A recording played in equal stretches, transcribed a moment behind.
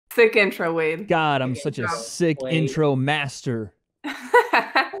Sick intro, Wade. God, I'm such a sick intro master.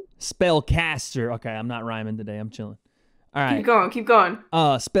 Spellcaster. Okay, I'm not rhyming today. I'm chilling. All right. Keep going. Keep going.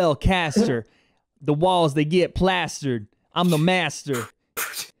 Spellcaster. The walls, they get plastered. I'm the master.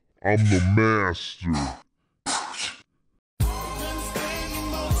 I'm the master.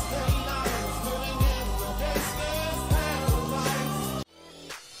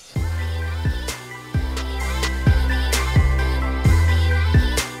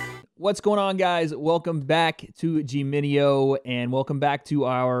 What's going on, guys? Welcome back to G-Mineo, and welcome back to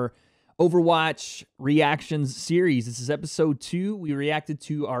our Overwatch reactions series. This is episode 2. We reacted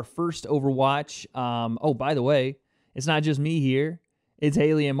to our first Overwatch. Oh, by the way, it's not just me here. It's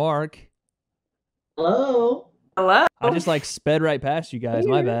Haley and Mark. Hello. Hello. I just sped right past you guys.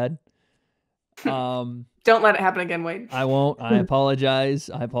 My bad. Don't let it happen again, Wade. I won't. I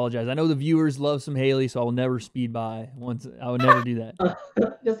apologize. I know the viewers love some Haley, so I will never speed by. I would never do that.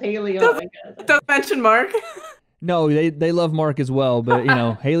 Just Haley. Oh my God. Don't mention Mark. No, they love Mark as well, but you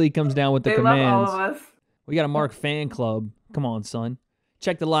know, Haley comes down with the commands. Love all of us. We got a Mark fan club. Come on, son.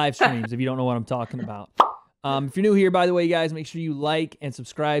 Check the live streams if you don't know what I'm talking about. If you're new here, by the way, guys, make sure you like and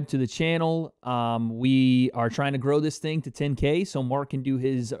subscribe to the channel. We are trying to grow this thing to 10K so Mark can do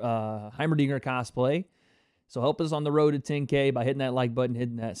his Heimerdinger cosplay. So help us on the road to 10K by hitting that like button,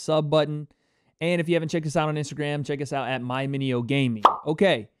 hitting that sub button. And if you haven't checked us out on Instagram, check us out at MyMinio Gaming.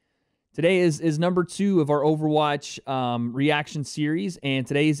 Okay, today is number 2 of our Overwatch reaction series, and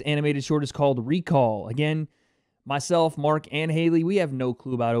today's animated short is called Recall. Again, myself, Mark, and Haley, we have no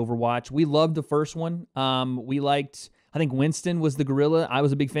clue about Overwatch. We loved the first one. We liked, I think Winston was the gorilla. I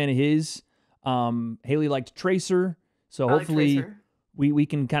was a big fan of his. Haley liked Tracer, so hopefully we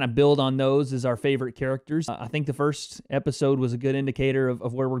can kind of build on those as our favorite characters. I think the first episode was a good indicator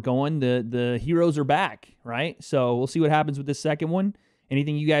of where we're going. The heroes are back, right? So we'll see what happens with this second one.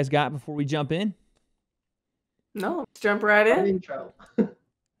 Anything you guys got before we jump in? No, let's jump right in. Intro.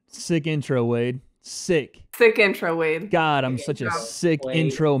 Sick intro, Wade. Sick. Sick intro, Wade. God, I'm such a sick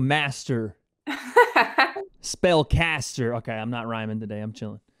intro master. Spellcaster. Okay, I'm not rhyming today. I'm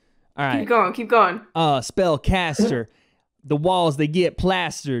chilling. All right. Keep going. Keep going. Spellcaster. The walls, they get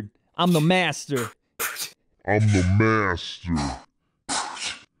plastered. I'm the master. I'm the master.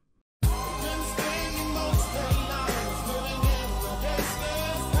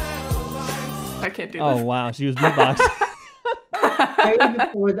 I can't do this. Oh, wow. She was beatboxing. Right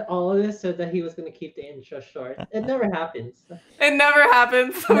before all of this, so that he was going to keep the intro short. It never happens. It never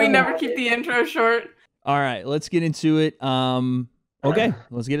happens. We never keep the intro short. All right, let's get into it. Okay,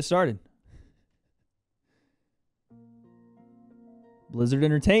 let's get it started. Blizzard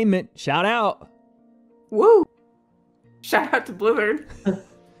Entertainment, shout out. Woo! Shout out to Blizzard.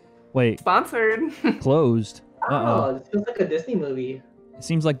 Wait. Sponsored. Closed. Oh, this feels like a Disney movie. It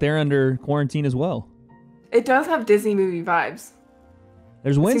seems like they're under quarantine as well. It does have Disney movie vibes.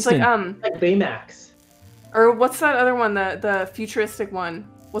 There's Winston. Like Baymax. Or what's that other one? The futuristic one.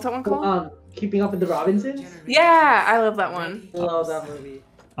 What's that one called? Keeping Up with the Robinsons. Yeah, I love that one. I love that movie.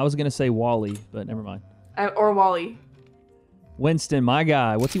 I was gonna say Wally, but never mind. Or Wally. Winston, my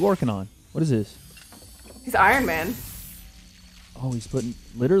guy. What's he working on? What is this? He's Iron Man. Oh, he's putting...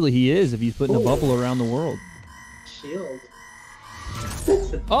 Literally, he is, if he's putting a bubble around the world. Shield.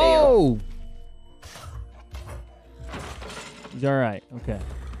 Oh! He's alright. Okay.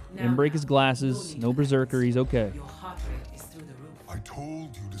 Didn't break his glasses. No berserker. He's okay. I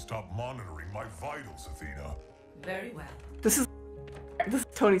told you to stop monitoring my vitals, Athena. Very well. This is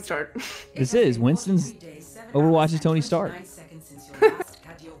Tony Stark. This is Winston's Overwatch's Tony Stark.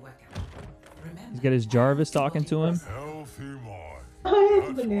 He's got his Jarvis talking to him. Healthy mind. Oh,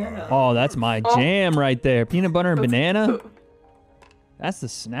 it's banana. Oh, that's my jam right there. Peanut butter and banana. That's the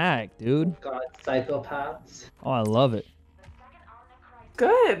snack, dude. God, psychopaths. Oh, I love it.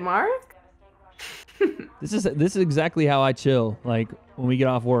 Good, Mark. This is exactly how I chill. Like when we get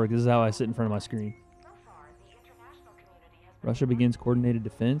off work, this is how I sit in front of my screen. Russia begins coordinated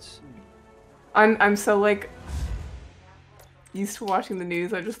defense. I'm so like used to watching the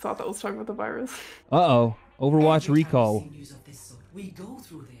news. I just thought that was talking about the virus. Uh-oh. Overwatch recall. We go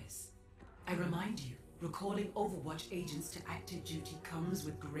through this. I remind you, recalling Overwatch agents to active duty comes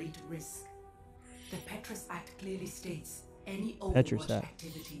with great risk. The Petrus Act clearly states any Overwatch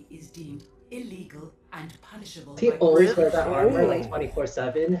activity is deemed illegal and punishable. He always wears that armor like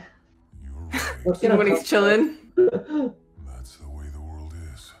 24/7. Even when he's chilling. That's the way the world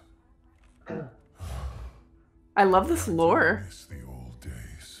is. I love this lore. Miss the old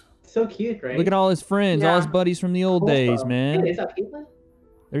days. So cute, right? Look at all his friends, all his buddies from the old days, man. Is that Caitlyn?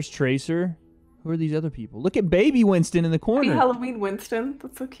 There's Tracer. Who are these other people? Look at baby Winston in the Happy corner. Halloween, Winston.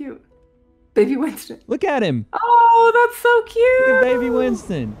 That's so cute. Baby Winston. Look at him. Oh, that's so cute. Look at baby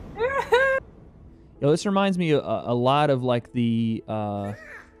Winston. Yo, this reminds me a lot of like the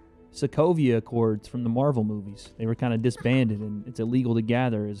Sokovia Accords from the Marvel movies. They were kind of disbanded, and it's illegal to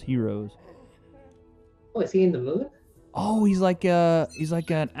gather as heroes. Oh, is he in the moon? Oh, he's like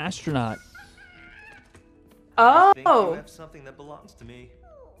an astronaut. I think you Oh. have something that belongs to me.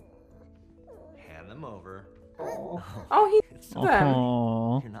 Hand them over. Oh. Oh, he It's did them.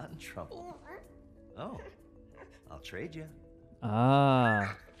 Aww. You're not in trouble. Oh, I'll trade you.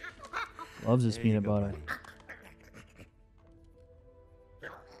 Ah, loves his There you peanut go, butter. buddy.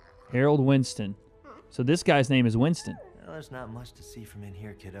 Harold Winston. So this guy's name is Winston. Well, there's not much to see from in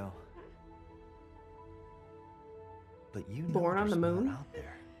here, kiddo. But you know Born on there's the more moon? out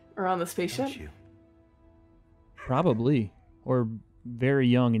there, Or on the spaceship. don't you? Probably, or very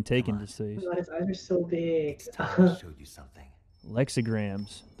young and taken to say. Oh, his eyes are so big. It's time I showed you something.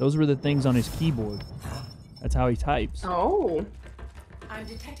 Lexicograms. Those were the things on his keyboard. That's how he types. Oh. I'm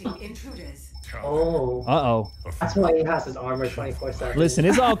detecting intruders. Oh. Uh-oh. That's why he has his armor 24/7. Listen,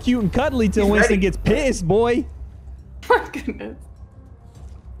 it's all cute and cuddly till He's Winston ready. gets pissed, boy. My goodness.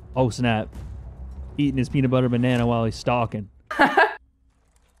 Oh, snap. Eating his peanut butter banana while he's stalking.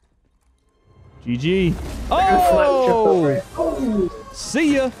 GG. Oh! Oh,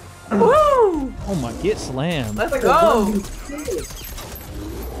 See ya. Woo! Oh my, get slammed. Let's like go. a This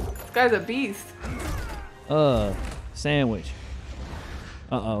guy's a beast. Sandwich.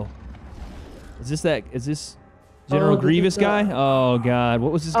 Uh-oh. Is this General Oh, this Grievous is, guy? Oh god,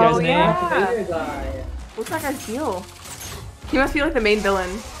 what was this guy's Oh, name? yeah. Vader guy. What's that guy's deal? He must be like the main villain.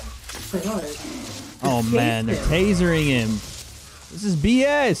 Oh my god. Oh man, they're tasering him. This is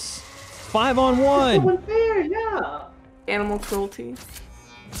BS. 5-on-1. Unfair, yeah. Animal cruelty.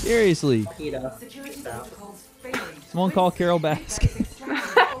 Seriously. Peter. Security protocols failing. Someone call Carol Baskin.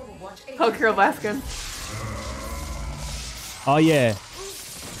 Oh, Carol Baskin. Oh yeah.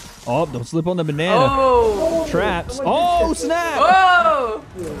 Oh, don't slip on the banana. Oh. Traps. Oh snap! Whoa.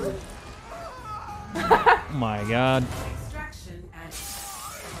 Oh my god. Extraction at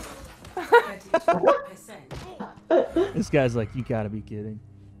 32%. This guy's like, you gotta be kidding.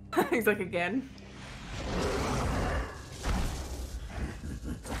 He's like, again.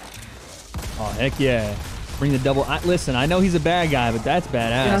 Oh heck yeah. Bring the double. Listen, I know he's a bad guy, but that's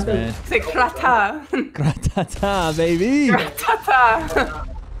badass, Yeah, man. Say krata. Gratata, baby. Krata.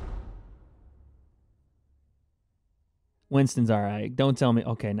 Winston's all right. Don't tell me.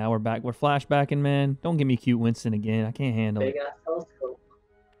 Okay, now we're back. We're flashbacking, man. Don't give me cute Winston again. I can't handle Big it. ass telescope.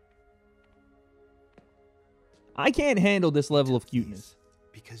 I can't handle this level of cuteness.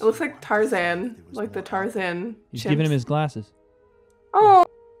 It looks like Tarzan. Like the Tarzan. He's chimps. giving him his glasses. Oh.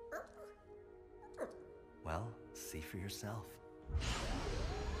 Well, see for yourself.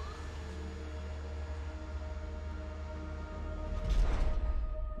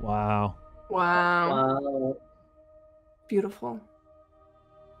 Wow. Wow. Wow. Beautiful.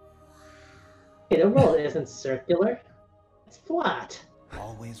 Okay, the world isn't circular. It's flat.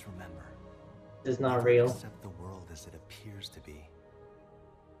 Always remember. It's not never real. accept the world as it appears to be.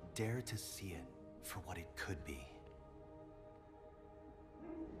 Dare to see it for what it could be.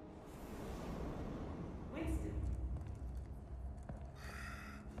 Winston.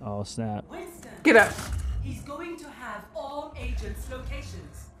 Oh snap. Winston. Get up. He's going to have all agents'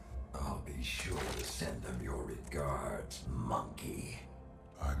 locations. I'll be sure to send them your regards, monkey.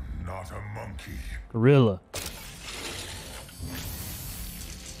 I'm not a monkey. Gorilla.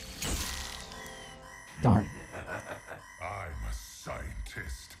 Darn. I'm a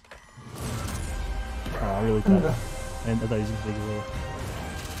scientist. Oh, I really thought. And I thought he was gonna say gorilla.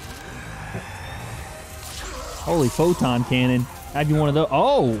 Holy photon cannon. Have you one of those?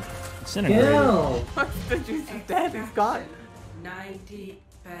 Oh! Disintegrated. Ew. The juice is dead. He's gone. 90%.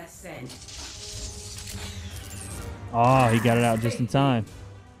 Oh, he got it out just in time.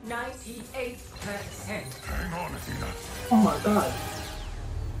 98%. Hang on, Athena. Oh my god.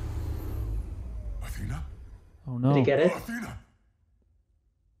 Athena? Oh Did he no. get it? Athena!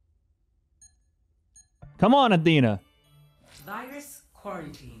 Come on, Athena. Virus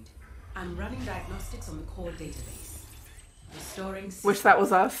quarantined. I'm running diagnostics on the core database. Restoring. Wish that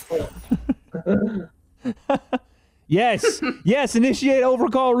was us. Yes. Yes, initiate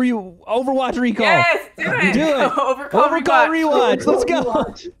Overwatch recall. Yes, do it. Do it. Overcall Overcall rewatch. rewatch. Let's go.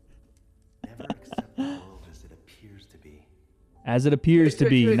 Never accept the world as it appears to be. As it appears to Do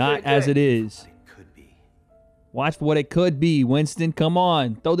it, be, do it, not do it, do as it. it is. What it could be. Watch for what it could be, Winston. Come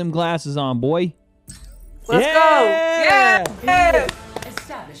on. Throw them glasses on, boy. Let's Yeah! go. Yeah.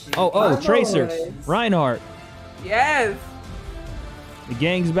 Establish pleasure. Oh, My Tracer. boy. Reinhardt. Yes. The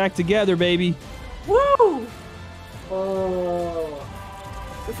gang's back together, baby. Woo! Oh,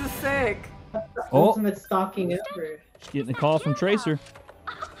 This is sick. Oh. ultimate stalking ever. Just getting a call from Tracer.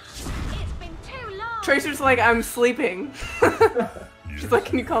 It's been too long. Tracer's like, I'm sleeping. She's like,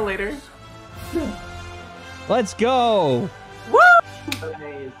 can you call later? Let's go. Woo!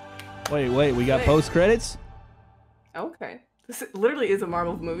 Nice. Wait. We got Hey. post credits. Okay. This literally is a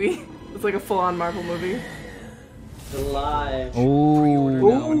Marvel movie. It's like a full-on Marvel movie. Live. Oh.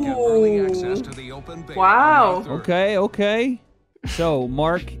 Ooh. Wow. Okay. So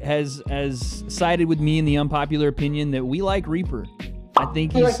Mark has sided with me in the unpopular opinion that we like Reaper. I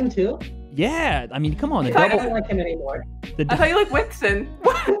think You like he's him too? yeah. I mean, come on, the I double. don't like him anymore. The, I thought you like Winston.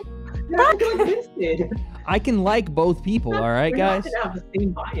 What? Yeah, I don't like Winston. I can like both people. All right, We're guys. not gonna have the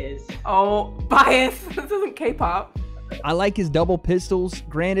same bias. Oh, bias. This isn't K-pop. I like his double pistols.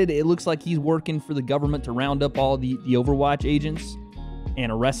 Granted, it looks like he's working for the government to round up all the Overwatch agents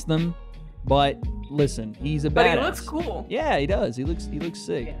and arrest them. But listen, he's a badass. But he looks cool. Yeah, he does. He looks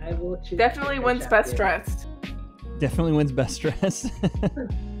sick. Okay, I will choose Definitely Tracer wins best Chapter. dressed. Definitely wins best dress.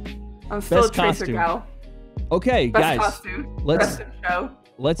 I'm still Best a Tracer costume. gal. Okay, Best guys. costume. let's- Best in show.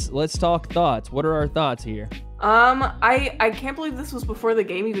 Let's talk thoughts. What are our thoughts here? I can't believe this was before the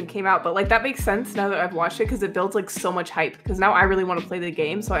game even came out, but like that makes sense now that I've watched it because it builds like so much hype. Because now I really want to play the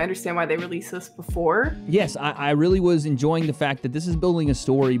game, so I understand why they released this before. Yes, I really was enjoying the fact that this is building a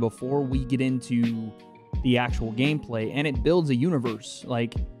story before we get into the actual gameplay, and it builds a universe.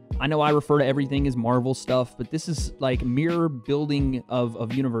 Like, I know I refer to everything as Marvel stuff, but this is like mirror building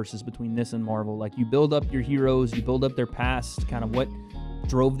of universes between this and Marvel. Like, you build up your heroes, you build up their past, kind of what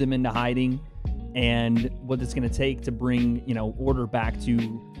drove them into hiding, and what it's going to take to bring, you know, order back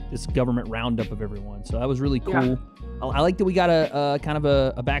to this government roundup of everyone. So that was really cool. Yeah. I like that we got a kind of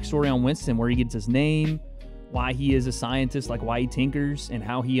a backstory on Winston, where he gets his name, why he is a scientist, like why he tinkers, and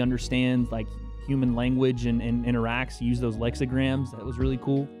how he understands like human language and interacts. Use those lexicograms. That was really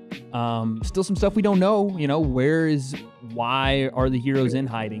cool. Still some stuff we don't know. You know, why are the heroes in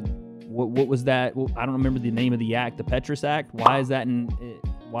hiding? What was that? Well, I don't remember the name of the act. The Petrus Act. Why was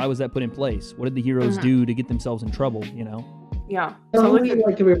that put in place? What did the heroes do to get themselves in trouble? You know. Yeah. So So what look at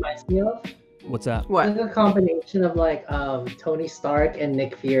like it reminds me of? What's that? what? Like a combination of like Tony Stark and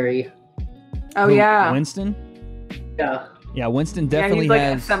Nick Fury. Oh Who, yeah. Winston. Yeah. Yeah, Winston Yeah, definitely he's like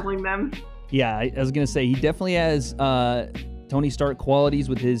has. assembling them. Yeah, I was gonna say he definitely has Tony Stark qualities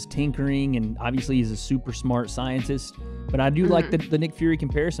with his tinkering, and obviously he's a super smart scientist. But I do like the Nick Fury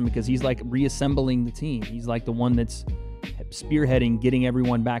comparison, because he's like reassembling the team. He's like the one that's spearheading, getting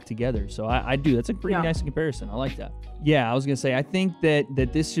everyone back together. So I do. That's a pretty nice comparison. I like that. Yeah, I was gonna say, I think that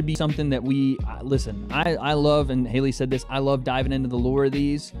this should be something that we listen. I love, and Haley said this, I love diving into the lore of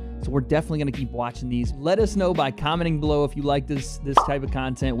these. So we're definitely gonna keep watching these. Let us know by commenting below if you like this type of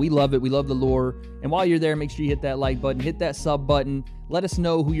content. We love it. We love the lore. And while you're there, make sure you hit that like button, hit that sub button. Let us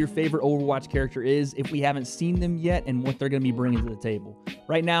know who your favorite Overwatch character is if we haven't seen them yet, and what they're gonna be bringing to the table.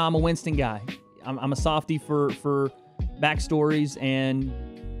 Right now, I'm a Winston guy. I'm a softie for backstories and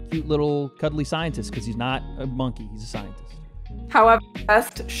cute little cuddly scientist, because he's not a monkey, he's a scientist. However,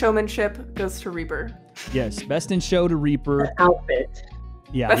 best showmanship goes to Reaper. Yes, best in show to Reaper. Outfit.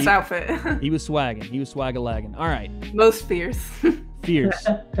 Yeah, Best outfit. he was swagging. He was swag-a-lagging. All right, Most fierce. fierce.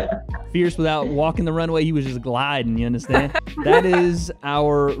 Fierce without walking the runway. He was just gliding, you understand? That is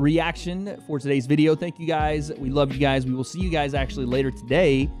our reaction for today's video. Thank you guys. We love you guys. We will see you guys actually later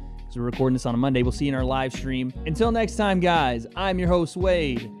today, because we're recording this on a Monday. We'll see you in our live stream. Until next time, guys, I'm your host,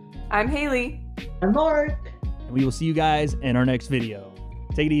 Wade. I'm Haley. I'm Mark. And we will see you guys in our next video.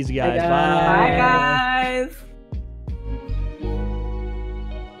 Take it easy, guys. Bye, Bye. Bye, guys.